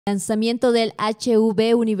Lanzamiento del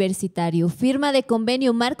HV universitario, firma de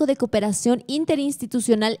convenio marco de cooperación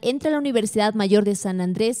interinstitucional entre la Universidad Mayor de San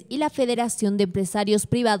Andrés y la Federación de Empresarios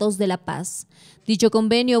Privados de La Paz. Dicho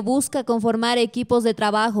convenio busca conformar equipos de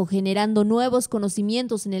trabajo generando nuevos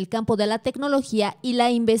conocimientos en el campo de la tecnología y la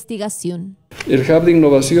investigación. El Hub de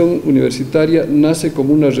Innovación Universitaria nace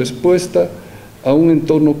como una respuesta a un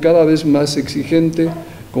entorno cada vez más exigente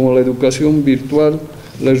como la educación virtual,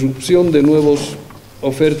 la irrupción de nuevas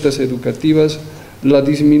ofertas educativas, la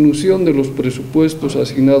disminución de los presupuestos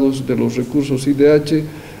asignados de los recursos IDH,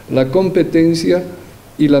 la competencia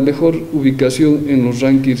y la mejor ubicación en los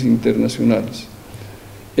rankings internacionales.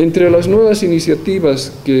 Entre las nuevas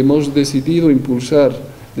iniciativas que hemos decidido impulsar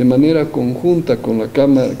de manera conjunta con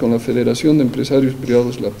la Federación de Empresarios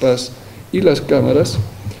Privados La Paz y las cámaras,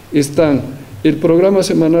 están el Programa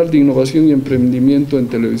Semanal de Innovación y Emprendimiento en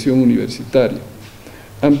Televisión Universitaria,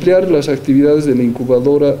 ampliar las actividades de la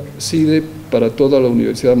incubadora CIDE para toda la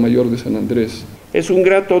Universidad Mayor de San Andrés. Es un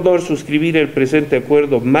grato honor suscribir el presente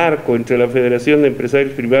acuerdo marco entre la Federación de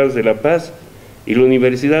Empresarios Privados de La Paz y la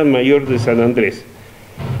Universidad Mayor de San Andrés.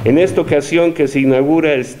 En esta ocasión que se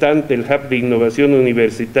inaugura el stand del Hub de Innovación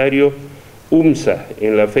Universitario UMSA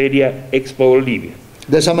en la Feria Expo Bolivia.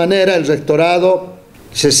 De esa manera el rectorado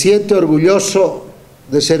se siente orgulloso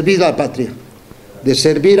de servir a la patria, de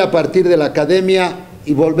servir a partir de la academia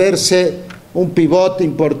y volverse un pivote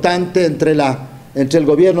importante entre el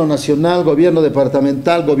gobierno nacional, gobierno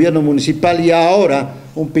departamental, gobierno municipal y ahora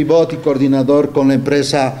un pivote y coordinador con la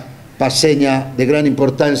empresa paceña de gran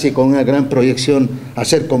importancia y con una gran proyección a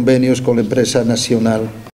hacer convenios con la empresa nacional.